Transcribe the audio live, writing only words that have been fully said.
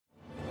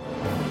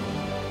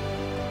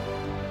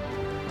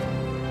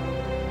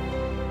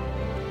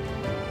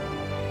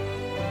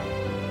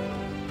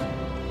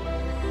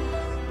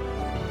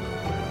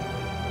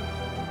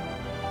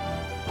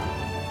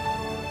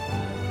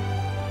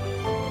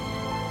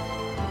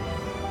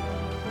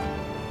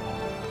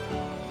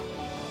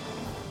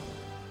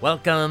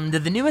Welcome to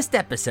the newest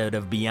episode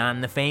of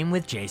Beyond the Fame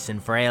with Jason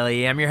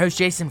Fraley. I'm your host,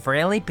 Jason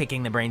Fraley,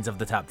 picking the brains of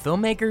the top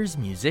filmmakers,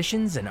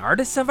 musicians, and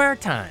artists of our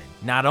time.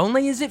 Not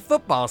only is it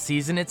football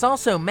season, it's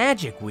also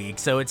Magic Week,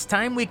 so it's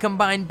time we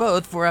combine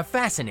both for a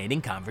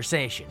fascinating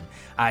conversation.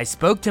 I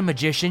spoke to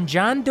magician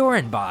Jon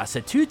Dorenbos,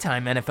 a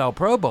two-time NFL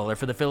Pro Bowler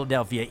for the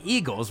Philadelphia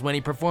Eagles, when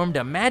he performed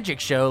a magic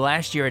show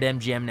last year at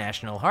MGM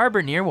National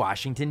Harbor near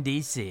Washington,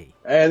 D.C.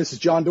 Hey, this is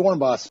Jon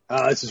Dorenbos.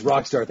 This is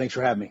Rockstar. Thanks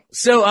for having me.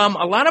 So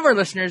a lot of our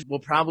listeners will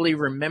probably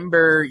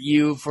remember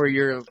you for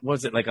your,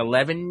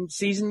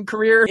 11-season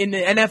career in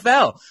the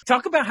NFL.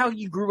 Talk about how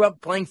you grew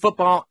up playing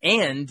football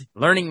and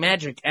learning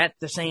magic at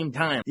the same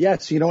time.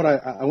 Yes, you know what?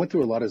 I went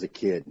through a lot as a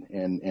kid,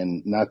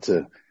 and not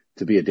to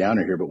be a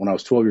downer here, but when I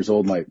was 12 years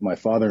old, my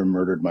father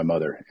murdered my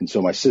mother. And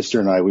so my sister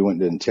and I, we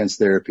went into intense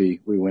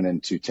therapy. We went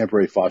into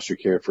temporary foster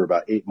care for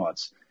about 8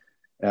 months.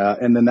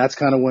 And then that's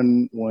kind of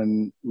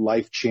when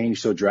life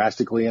changed so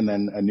drastically, and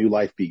then a new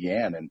life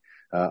began. And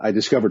I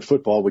discovered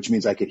football, which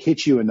means I could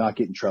hit you and not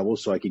get in trouble,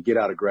 so I could get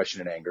out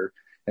aggression and anger.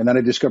 And then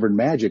I discovered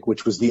magic,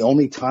 which was the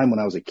only time when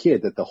I was a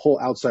kid that the whole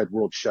outside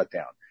world shut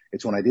down.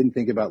 It's when I didn't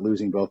think about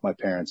losing both my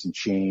parents and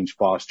change,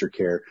 foster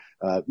care,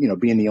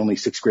 being the only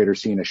sixth grader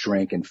seeing a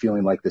shrink and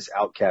feeling like this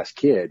outcast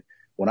kid.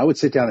 When I would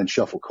sit down and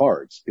shuffle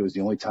cards, it was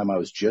the only time I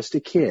was just a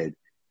kid,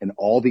 and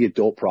all the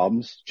adult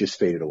problems just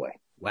faded away.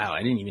 Wow,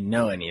 I didn't even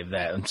know any of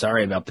that. I'm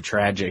sorry about the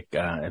tragic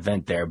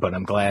event there, but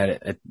I'm glad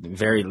at the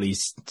very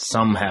least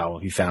somehow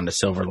you found a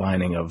silver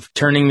lining of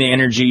turning the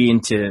energy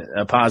into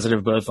a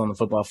positive both on the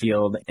football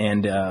field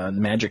and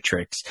magic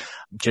tricks.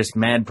 Just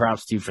mad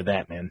props to you for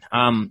that, man.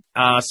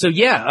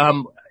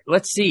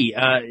 Let's see.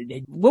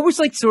 What was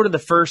like sort of the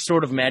first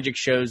sort of magic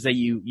shows that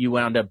you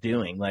wound up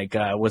doing? Like,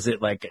 was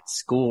it like at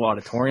school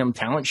auditorium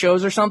talent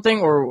shows or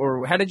something?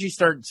 Or how did you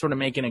start sort of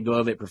making a go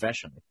of it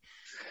professionally?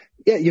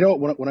 Yeah, you know,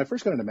 when I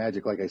first got into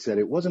magic, like I said,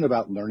 it wasn't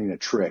about learning a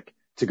trick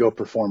to go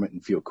perform it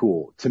and feel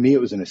cool. To me,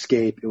 it was an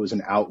escape. It was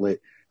an outlet.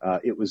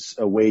 It was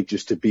a way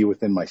just to be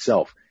within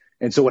myself.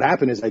 And so what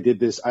happened is I did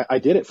this. I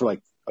did it for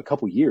like a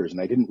couple years, and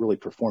I didn't really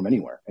perform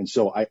anywhere. And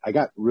so I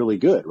got really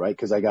good, right?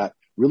 Because I got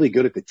really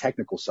good at the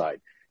technical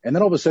side. And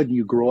then all of a sudden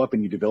you grow up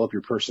and you develop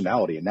your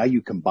personality, and now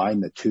you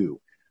combine the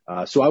two.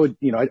 So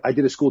I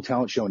did a school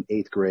talent show in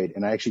 8th grade,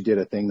 and I actually did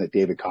a thing that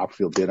David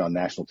Copperfield did on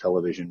national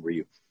television where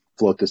you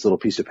float this little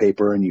piece of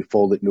paper and you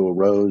fold it into a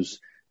rose,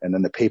 and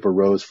then the paper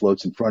rose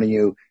floats in front of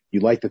you.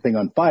 You light the thing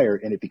on fire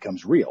and it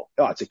becomes real.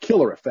 Oh, it's a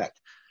killer effect.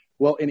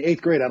 Well, in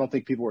 8th grade, I don't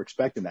think people were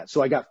expecting that.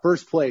 So I got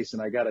first place,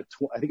 and I got I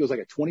think it was like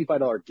a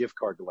 $25 gift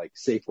card to like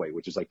Safeway,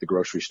 which is like the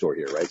grocery store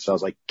here, right? So I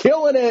was like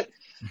killing it.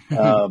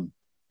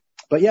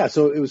 But yeah,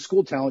 so it was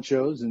school talent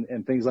shows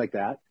and things like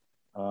that.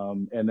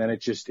 And then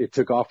it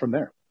took off from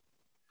there.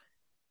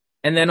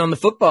 And then on the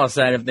football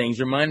side of things,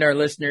 remind our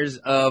listeners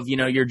of,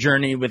 your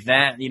journey with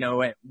that,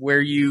 where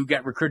you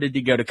got recruited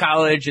to go to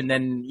college and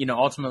then,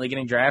 ultimately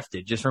getting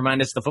drafted. Just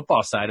remind us the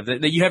football side of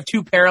it, that you have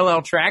two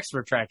parallel tracks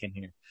we're tracking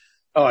here.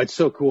 Oh, it's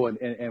so cool.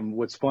 And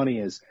what's funny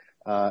is,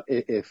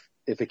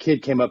 if a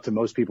kid came up to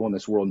most people in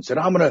this world and said,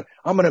 I'm going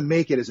to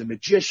make it as a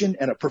magician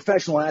and a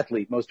professional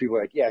athlete, most people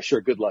are like, yeah,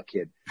 sure. Good luck,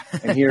 kid.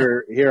 And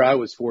here I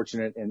was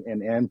fortunate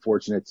and am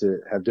fortunate to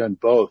have done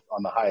both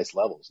on the highest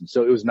levels. And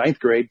so it was 9th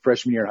grade,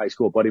 freshman year in high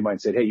school. A buddy of mine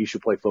said, hey, you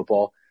should play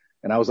football.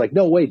 And I was like,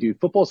 no way, dude.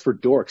 Football's for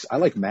dorks. I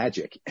like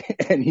magic.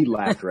 And he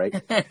laughed, right?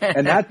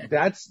 And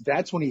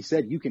that's when he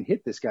said, you can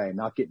hit this guy and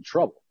not get in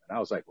trouble. And I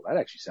was like, well, that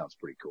actually sounds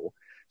pretty cool.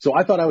 So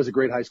I thought I was a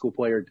great high school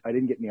player. I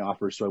didn't get any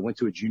offers, so I went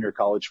to a junior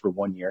college for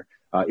 1 year.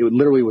 It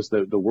literally was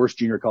the worst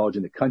junior college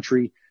in the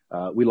country.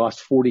 We lost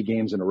 40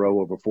 games in a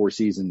row over 4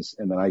 seasons,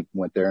 and then I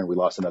went there and we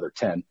lost another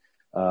 10.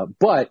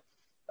 Glad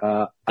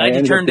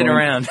you turned it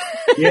around.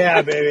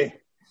 Yeah, baby.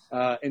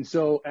 And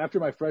so after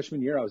my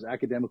freshman year, I was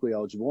academically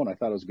eligible, and I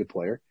thought I was a good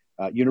player.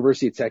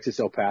 University of Texas,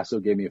 El Paso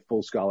gave me a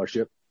full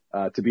scholarship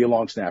to be a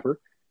long snapper.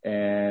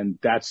 And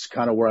that's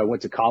kind of where I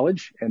went to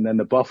college. And then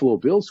the Buffalo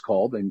Bills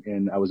called,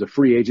 and I was a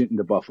free agent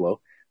into Buffalo.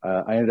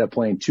 I ended up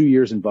playing 2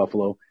 years in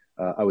Buffalo.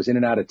 I was in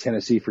and out of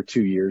Tennessee for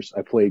 2 years.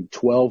 I played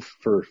 12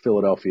 for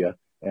Philadelphia,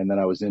 and then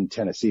I was in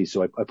Tennessee.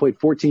 So I played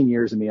 14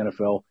 years in the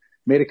NFL,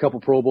 made a couple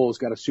Pro Bowls,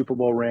 got a Super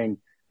Bowl ring,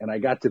 and I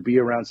got to be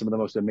around some of the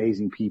most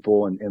amazing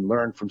people and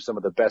learn from some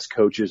of the best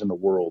coaches in the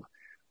world.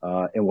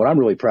 And what I'm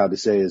really proud to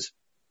say is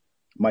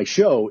my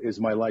show is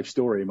my life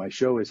story. My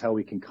show is how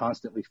we can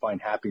constantly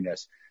find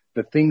happiness.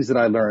 The things that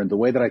I learned, the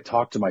way that I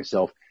talk to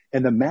myself,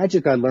 and the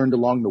magic I learned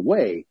along the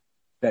way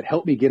that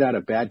helped me get out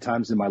of bad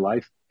times in my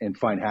life and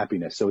find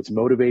happiness. So it's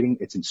motivating.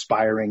 It's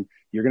inspiring.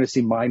 You're going to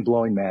see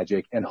mind-blowing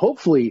magic. And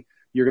hopefully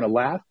you're going to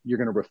laugh. You're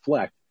going to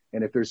reflect.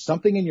 And if there's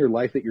something in your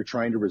life that you're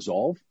trying to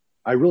resolve,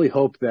 I really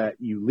hope that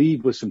you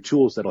leave with some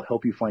tools that'll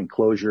help you find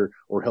closure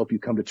or help you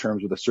come to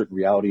terms with a certain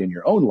reality in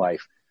your own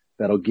life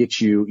that'll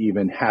get you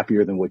even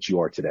happier than what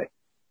you are today.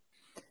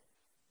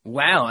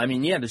 Wow. I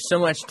mean, yeah, there's so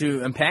much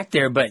to unpack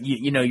there, but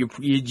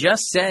you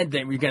just said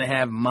that we're going to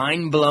have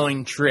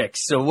mind-blowing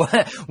tricks. So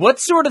what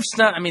sort of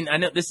stuff? I mean, I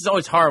know this is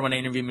always hard when I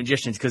interview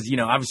magicians because,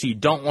 obviously you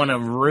don't want to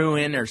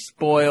ruin or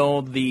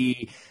spoil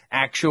the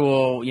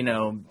actual,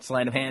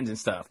 sleight of hands and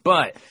stuff.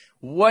 But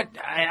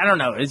I don't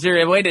know. Is there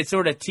a way to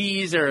sort of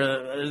tease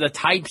or the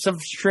types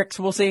of tricks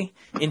we'll see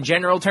in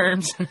general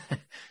terms?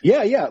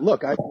 Yeah.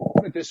 Look, I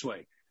put it this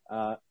way.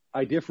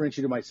 I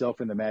differentiated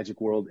myself in the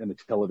magic world and the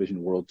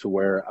television world to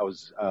where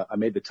I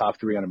made the top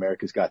 3 on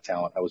America's Got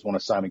Talent. I was one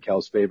of Simon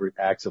Cowell's favorite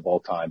acts of all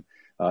time.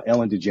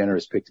 Ellen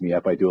DeGeneres picked me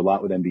up. I do a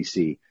lot with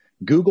NBC.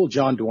 Google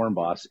Jon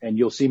Dorenbos and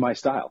you'll see my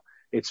style.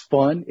 It's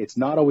fun. It's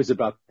not always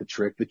about the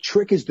trick. The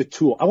trick is the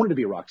tool. I wanted to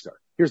be a rock star.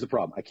 Here's the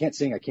problem. I can't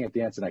sing, I can't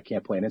dance, and I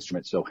can't play an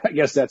instrument. So I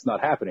guess that's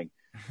not happening.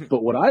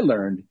 But what I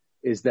learned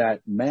is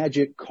that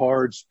magic,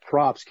 cards,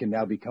 props can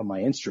now become my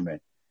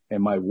instrument.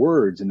 And my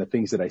words and the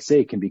things that I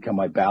say can become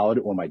my ballad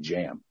or my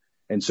jam.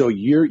 And so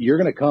you're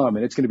going to come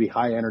and it's going to be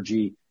high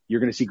energy. You're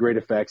going to see great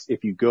effects.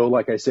 If you go,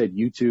 like I said,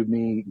 YouTube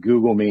me,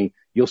 Google me,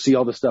 you'll see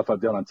all the stuff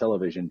I've done on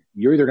television.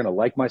 You're either going to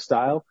like my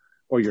style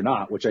or you're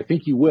not, which I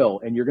think you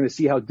will. And you're going to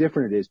see how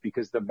different it is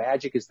because the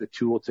magic is the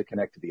tool to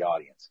connect to the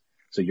audience.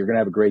 So you're going to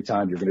have a great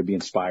time. You're going to be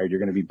inspired.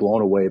 You're going to be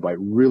blown away by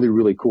really,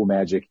 really cool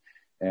magic.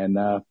 And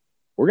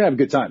we're going to have a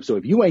good time. So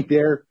if you ain't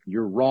there,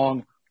 you're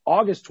wrong.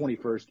 August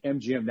 21st,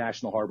 MGM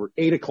National Harbor,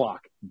 8:00.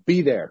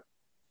 Be there.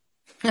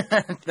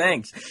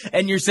 Thanks.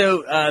 And you're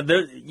so,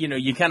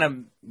 you kind of,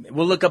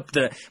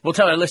 we'll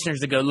tell our listeners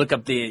to go look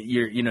up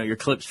your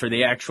clips for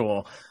the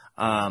actual,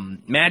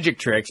 magic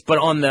tricks. But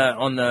on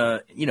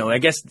the, I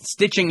guess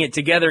stitching it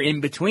together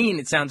in between,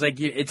 it sounds like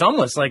it's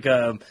almost like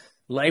a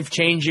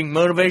life-changing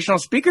motivational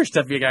speaker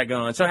stuff you got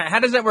going. So how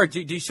does that work?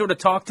 Do you sort of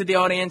talk to the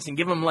audience and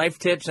give them life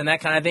tips and that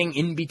kind of thing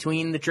in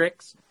between the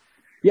tricks?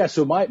 Yeah.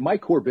 So my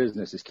core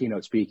business is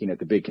keynote speaking at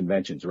the big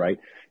conventions, right?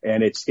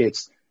 And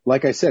it's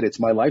like I said, it's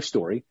my life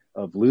story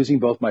of losing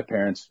both my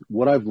parents,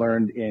 what I've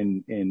learned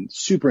in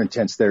super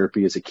intense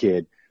therapy as a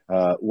kid,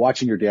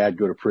 watching your dad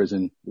go to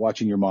prison,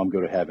 watching your mom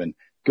go to heaven,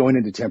 going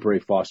into temporary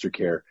foster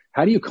care.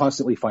 How do you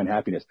constantly find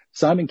happiness?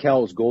 Simon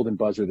Cowell's golden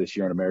buzzer this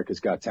year on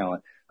America's Got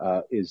Talent,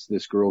 is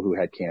this girl who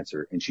had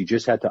cancer and she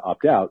just had to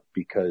opt out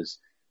because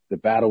the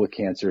battle with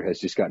cancer has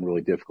just gotten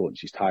really difficult and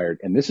she's tired.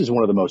 And this is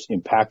one of the most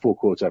impactful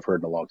quotes I've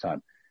heard in a long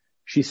time.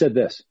 She said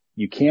this: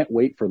 you can't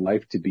wait for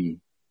life to be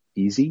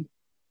easy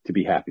to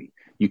be happy.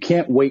 You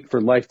can't wait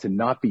for life to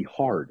not be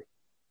hard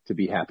to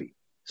be happy.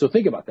 So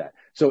think about that.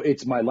 So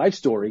it's my life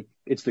story.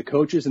 It's the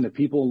coaches and the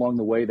people along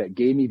the way that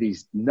gave me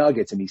these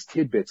nuggets and these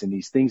tidbits and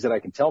these things that I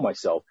can tell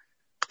myself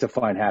to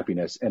find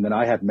happiness. And then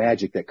I have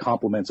magic that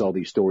complements all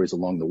these stories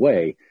along the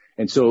way.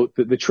 And so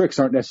the tricks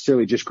aren't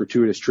necessarily just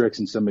gratuitous tricks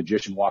and some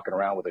magician walking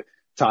around with a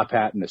top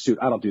hat and a suit.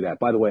 I don't do that.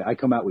 By the way, I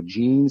come out with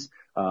jeans,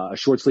 a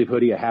short sleeve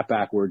hoodie, a hat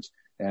backwards.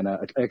 And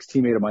an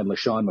ex-teammate of mine,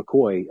 LaShawn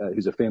McCoy,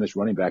 who's a famous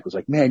running back, was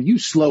like, man, you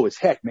slow as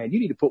heck, man. You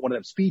need to put one of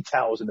them speed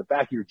towels in the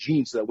back of your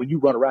jeans so that when you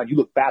run around, you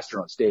look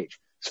faster on stage.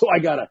 So I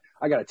got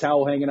a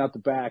towel hanging out the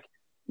back.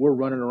 We're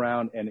running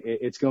around, and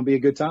it's going to be a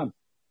good time.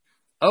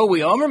 Oh,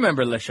 we all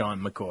remember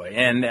LaShawn McCoy.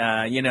 And,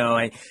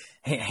 I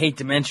hate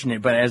to mention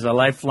it, but as a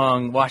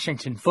lifelong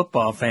Washington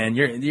football fan,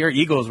 your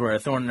Eagles were a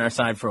thorn in our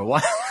side for a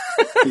while.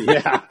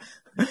 Yeah.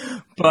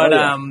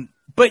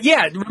 But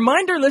yeah,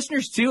 remind our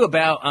listeners, too,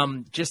 about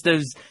just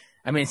those –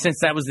 I mean, since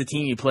that was the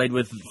team you played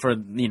with for,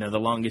 the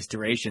longest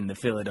duration, the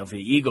Philadelphia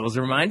Eagles,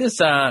 remind us,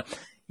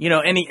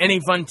 any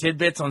fun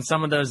tidbits on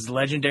some of those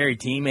legendary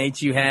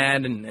teammates you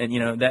had and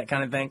that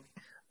kind of thing?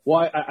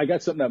 Well, I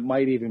got something that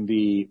might even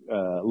be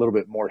a little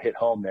bit more hit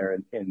home there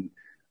in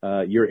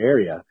your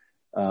area.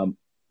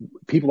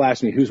 People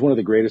ask me, who's one of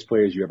the greatest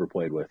players you ever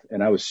played with?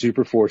 And I was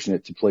super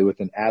fortunate to play with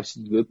an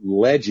absolute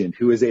legend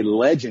who is a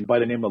legend by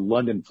the name of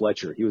London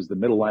Fletcher. He was the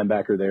middle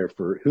linebacker there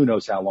for who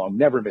knows how long,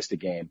 never missed a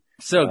game.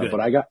 So good.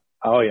 But I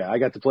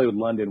got to play with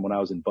London when I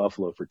was in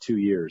Buffalo for 2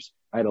 years.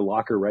 I had a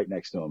locker right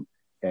next to him.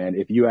 And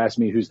if you ask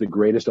me who's the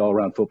greatest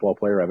all-around football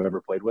player I've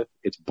ever played with,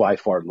 it's by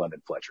far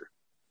London Fletcher.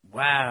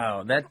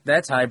 Wow,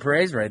 that's high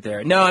praise right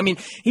there. No, I mean,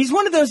 he's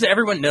one of those that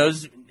everyone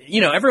knows,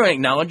 everyone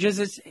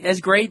acknowledges as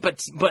great,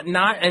 but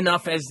not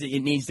enough as it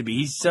needs to be.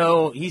 He's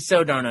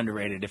so darn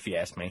underrated, if you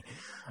ask me.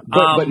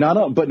 But not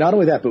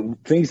only that, but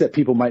things that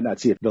people might not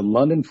see. The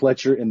London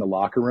Fletcher in the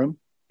locker room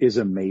is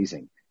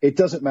amazing. It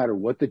doesn't matter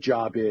what the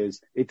job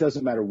is. It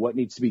doesn't matter what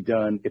needs to be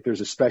done. If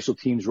there's a special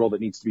teams role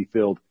that needs to be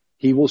filled,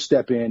 he will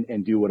step in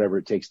and do whatever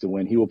it takes to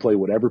win. He will play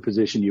whatever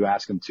position you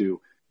ask him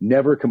to,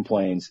 never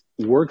complains,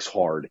 works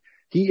hard.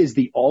 He is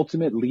the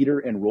ultimate leader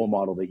and role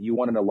model that you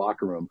want in a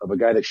locker room, of a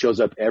guy that shows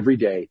up every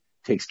day,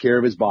 takes care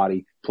of his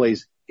body,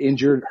 plays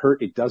injured,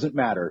 hurt. It doesn't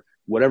matter.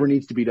 Whatever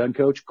needs to be done,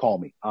 coach, call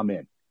me. I'm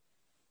in.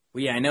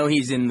 Well, yeah, I know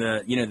he's in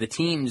the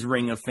team's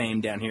ring of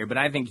fame down here, but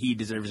I think he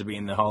deserves to be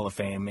in the Hall of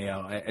Fame,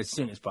 as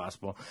soon as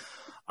possible.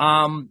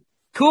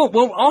 Cool.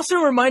 Well, also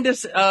remind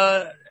us,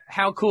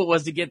 how cool it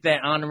was to get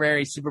that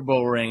honorary Super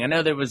Bowl ring. I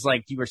know there was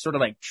like, you were sort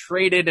of like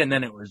traded and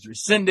then it was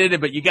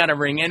rescinded, but you got a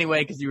ring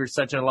anyway because you were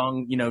such a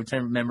long,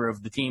 term member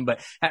of the team.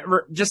 But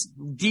just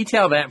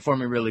detail that for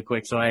me really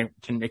quick so I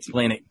can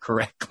explain it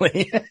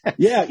correctly.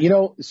 Yeah,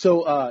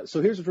 so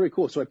here's what's really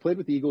cool. So I played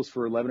with the Eagles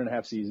for 11 and a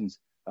half seasons.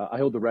 I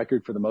hold the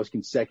record for the most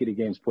consecutive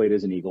games played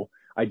as an Eagle.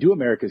 I do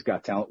America's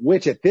Got Talent,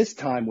 which at this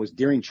time was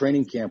during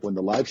training camp when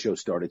the live show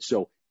started.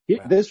 So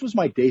this was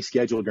my day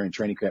schedule during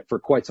training camp for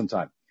quite some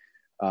time.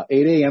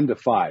 8 a.m. to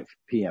 5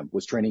 p.m.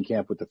 was training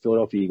camp with the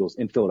Philadelphia Eagles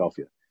in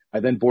Philadelphia. I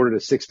then boarded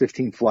a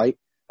 6:15 flight.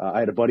 I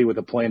had a buddy with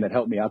a plane that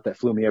helped me out that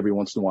flew me every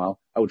once in a while.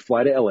 I would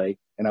fly to LA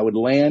and I would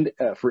land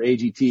for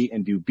AGT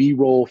and do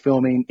B-roll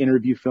filming,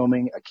 interview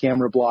filming, a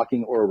camera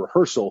blocking, or a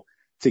rehearsal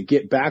to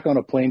get back on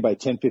a plane by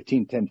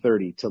 10:15,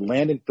 10:30 to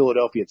land in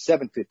Philadelphia at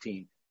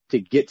 7:15 to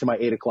get to my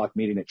 8 o'clock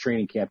meeting at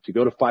training camp, to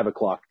go to 5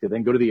 o'clock, to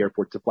then go to the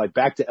airport, to fly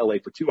back to LA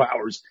for 2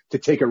 hours, to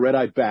take a red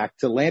eye back,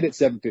 to land at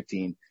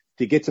 7:15,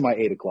 to get to my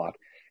 8 o'clock.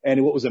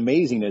 And what was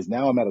amazing is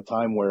now I'm at a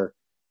time where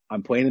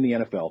I'm playing in the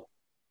NFL,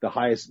 the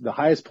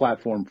highest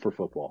platform for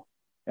football.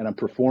 And I'm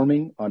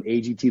performing on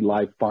AGT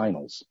Live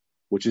Finals,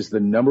 which is the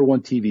number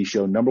one TV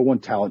show, number one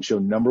talent show,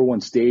 number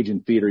one stage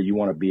and theater you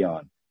want to be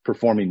on,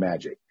 performing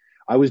magic.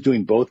 I was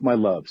doing both my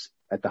loves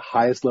at the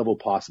highest level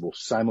possible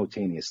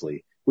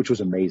simultaneously, which was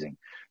amazing.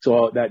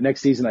 So that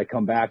next season I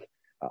come back,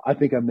 I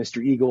think I'm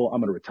Mr. Eagle. I'm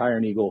going to retire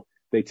an Eagle.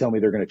 They tell me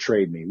they're going to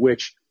trade me,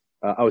 which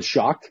I was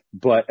shocked.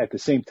 But at the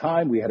same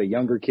time, we had a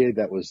younger kid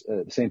that was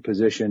the same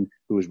position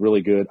who was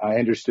really good. I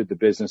understood the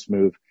business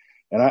move.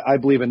 And I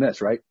believe in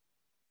this, right?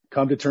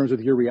 Come to terms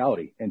with your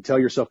reality and tell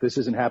yourself this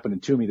isn't happening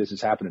to me. This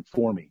is happening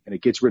for me. And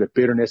it gets rid of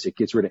bitterness. It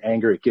gets rid of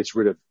anger. It gets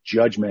rid of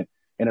judgment.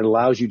 And it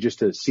allows you just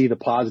to see the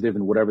positive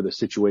in whatever the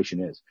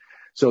situation is.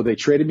 So they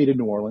traded me to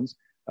New Orleans.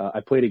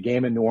 I played a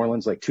game in New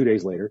Orleans like 2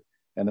 days later.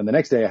 And then the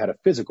next day I had a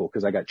physical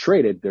because I got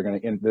traded. They're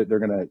going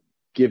to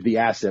give the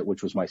asset,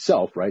 which was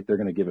myself, right? They're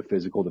going to give a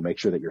physical to make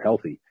sure that you're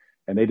healthy.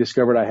 And they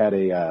discovered I had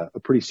a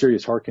pretty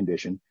serious heart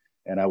condition.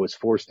 And I was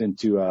forced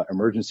into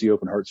emergency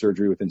open heart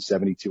surgery within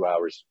 72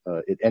 hours.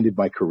 It ended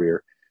my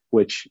career,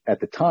 which at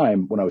the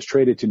time when I was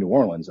traded to New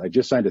Orleans, I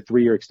just signed a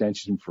 3-year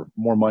extension for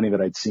more money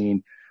that I'd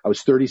seen. I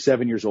was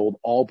 37 years old,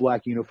 all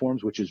black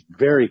uniforms, which is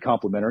very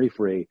complimentary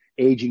for a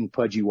aging,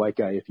 pudgy white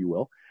guy, if you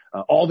will.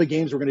 All the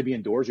games were going to be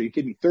indoors. Are you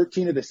kidding me?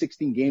 13 of the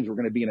 16 games were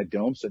going to be in a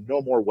dome, so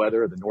no more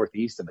weather in the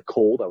Northeast and the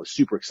cold. I was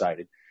super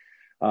excited.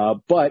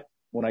 But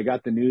when I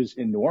got the news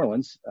in New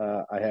Orleans,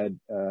 I had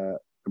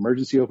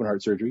emergency open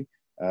heart surgery.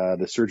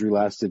 The surgery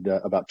lasted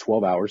about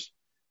 12 hours.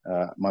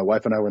 My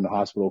wife and I were in the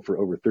hospital for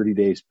over 30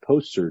 days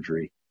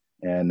post-surgery.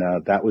 And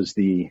that was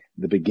the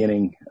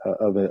beginning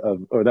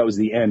or that was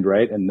the end,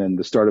 right? And then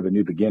the start of a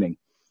new beginning.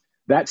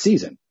 That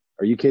season,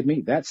 are you kidding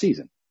me? That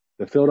season,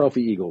 the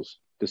Philadelphia Eagles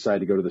decided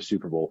to go to the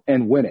Super Bowl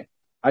and win it.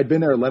 I'd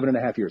been there 11 and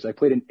a half years. I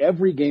played in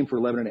every game for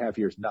 11 and a half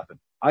years, nothing.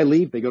 I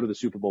leave, they go to the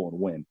Super Bowl and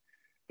win.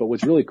 But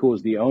what's really cool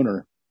is the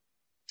owner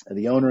and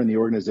the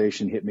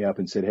organization hit me up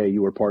and said, hey,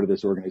 you were part of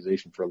this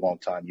organization for a long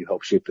time. You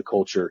helped shape the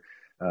culture.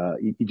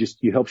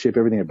 You helped shape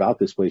everything about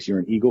this place. You're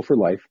an Eagle for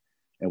life,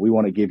 and we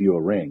want to give you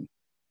a ring.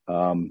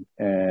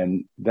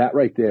 And that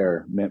right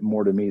there meant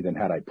more to me than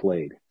had I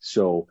played.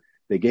 So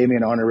they gave me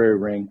an honorary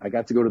ring. I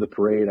got to go to the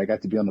parade. I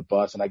got to be on the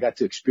bus, and I got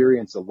to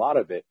experience a lot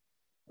of it.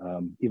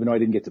 Even though I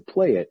didn't get to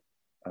play it,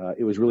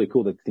 it was really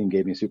cool that the team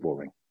gave me a Super Bowl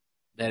ring.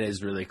 That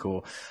is really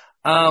cool.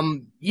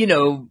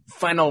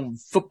 Final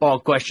football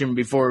question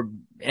before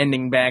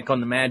ending back on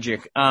the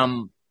Magic.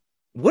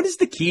 What is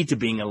the key to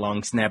being a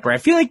long snapper? I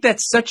feel like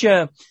that's such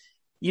a,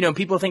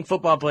 people think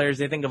football players,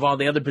 they think of all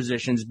the other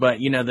positions, but,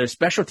 there's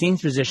special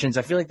teams positions.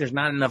 I feel like there's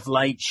not enough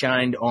light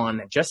shined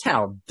on just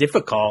how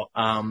difficult,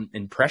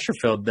 and pressure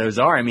filled those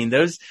are.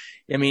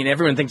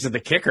 Everyone thinks of the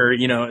kicker,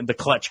 the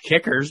clutch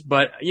kickers,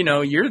 but,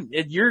 you're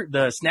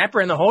the snapper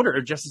and the holder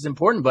are just as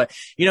important. But,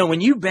 when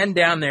you bend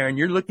down there and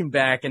you're looking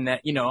back and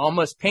that,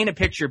 almost paint a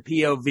picture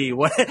POV,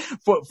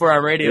 for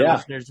our radio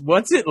listeners,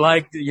 what's it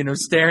like,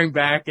 staring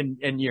back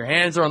and your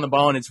hands are on the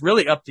ball and it's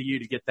really up to you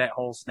to get that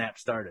whole snap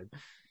started?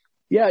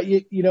 Yeah.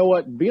 You know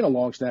what? Being a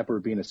long snapper,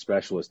 being a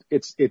specialist,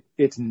 it's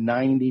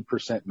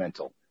 90%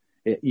 mental.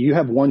 You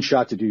have one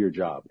shot to do your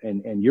job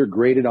and you're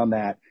graded on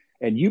that.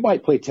 And you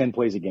might play 10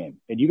 plays a game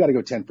and you got to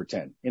go 10 for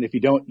 10. And if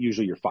you don't,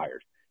 usually you're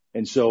fired.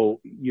 And so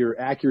your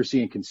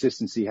accuracy and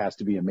consistency has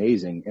to be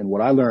amazing. And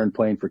what I learned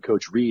playing for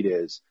Coach Reed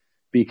is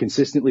be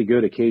consistently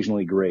good,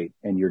 occasionally great.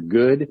 And your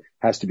good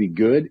has to be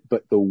good,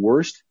 but the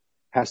worst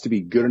has to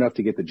be good enough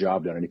to get the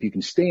job done. And if you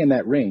can stay in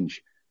that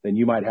range, then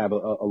you might have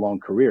a long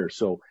career.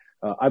 So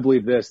I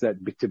believe that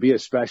to be a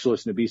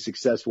specialist and to be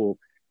successful,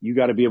 you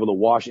got to be able to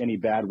wash any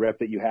bad rep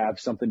that you have.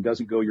 Something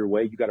doesn't go your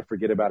way, you got to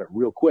forget about it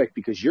real quick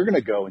because you're going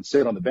to go and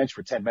sit on the bench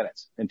for 10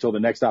 minutes until the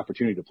next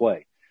opportunity to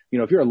play.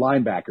 If you're a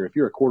linebacker, if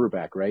you're a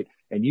quarterback, right,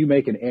 and you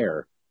make an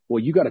error,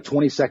 well, you got a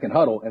 20-second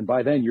huddle, and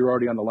by then you're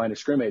already on the line of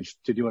scrimmage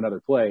to do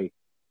another play.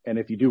 And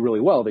if you do really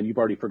well, then you've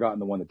already forgotten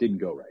the one that didn't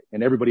go right.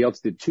 And everybody else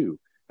did too.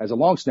 As a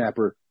long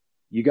snapper,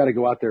 you got to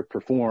go out there,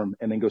 perform,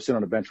 and then go sit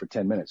on a bench for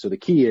 10 minutes. So the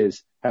key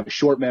is have a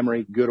short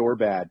memory, good or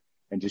bad,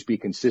 and just be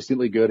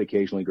consistently good,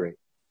 occasionally great.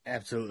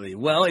 Absolutely.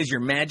 Well, is your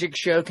magic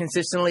show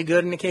consistently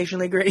good and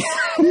occasionally great?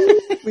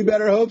 We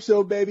better hope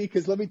so, baby,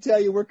 because let me tell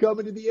you, we're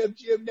coming to the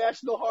MGM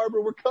National Harbor.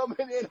 We're coming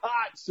in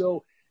hot.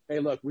 So, hey,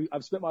 look,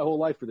 I've spent my whole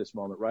life for this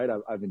moment, right?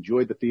 I've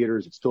enjoyed the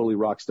theaters. It's totally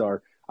rock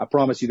star. I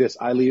promise you this.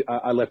 I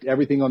left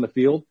everything on the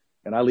field,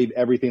 and I leave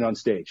everything on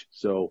stage.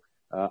 So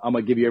I'm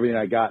going to give you everything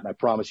I got, and I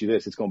promise you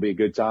this. It's going to be a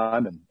good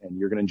time, and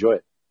you're going to enjoy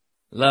it.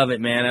 Love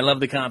it, man. I love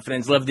the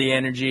confidence, love the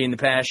energy and the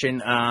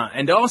passion,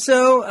 and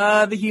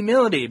also the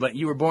humility. But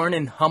you were born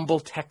in Humble,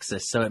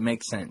 Texas, so it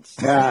makes sense.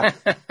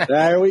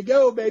 There we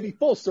go, baby.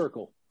 Full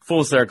circle.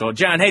 Full circle.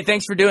 Jon, hey,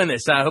 thanks for doing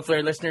this. Hopefully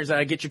our listeners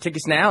get your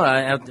tickets now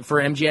out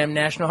for MGM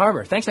National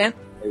Harbor. Thanks, man.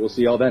 Hey, we'll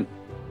see y'all then.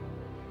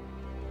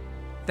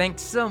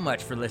 Thanks so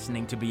much for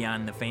listening to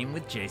Beyond the Fame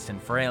with Jason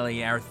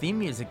Fraley. Our theme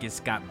music is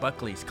Scott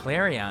Buckley's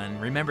Clarion.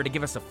 Remember to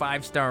give us a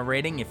 5-star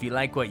rating if you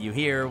like what you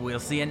hear. We'll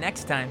see you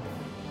next time.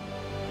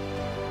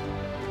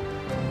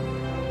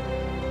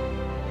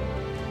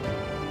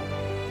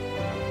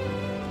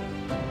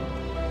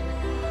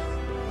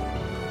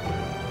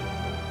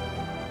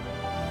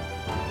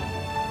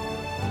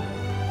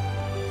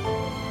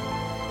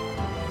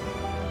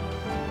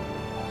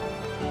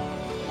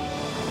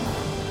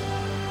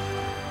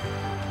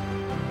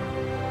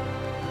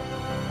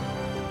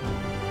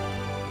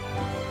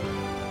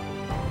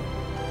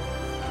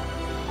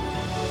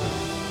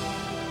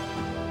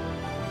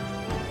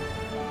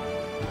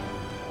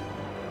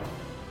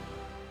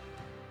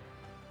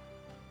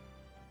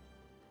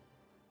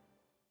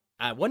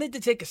 I wanted to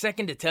take a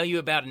second to tell you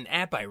about an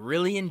app I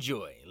really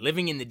enjoy.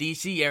 Living in the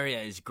DC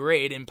area is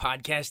great, and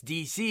Podcast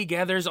DC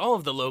gathers all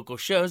of the local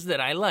shows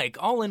that I like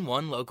all in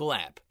one local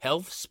app.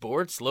 Health,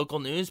 sports, local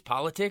news,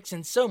 politics,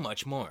 and so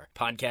much more.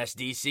 Podcast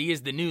DC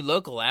is the new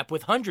local app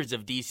with hundreds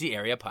of DC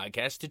area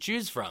podcasts to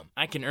choose from.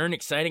 I can earn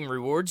exciting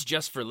rewards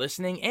just for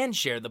listening and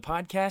share the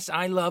podcasts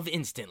I love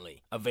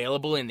instantly.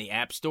 Available in the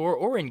App Store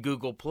or in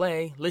Google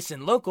Play,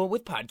 listen local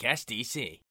with Podcast DC.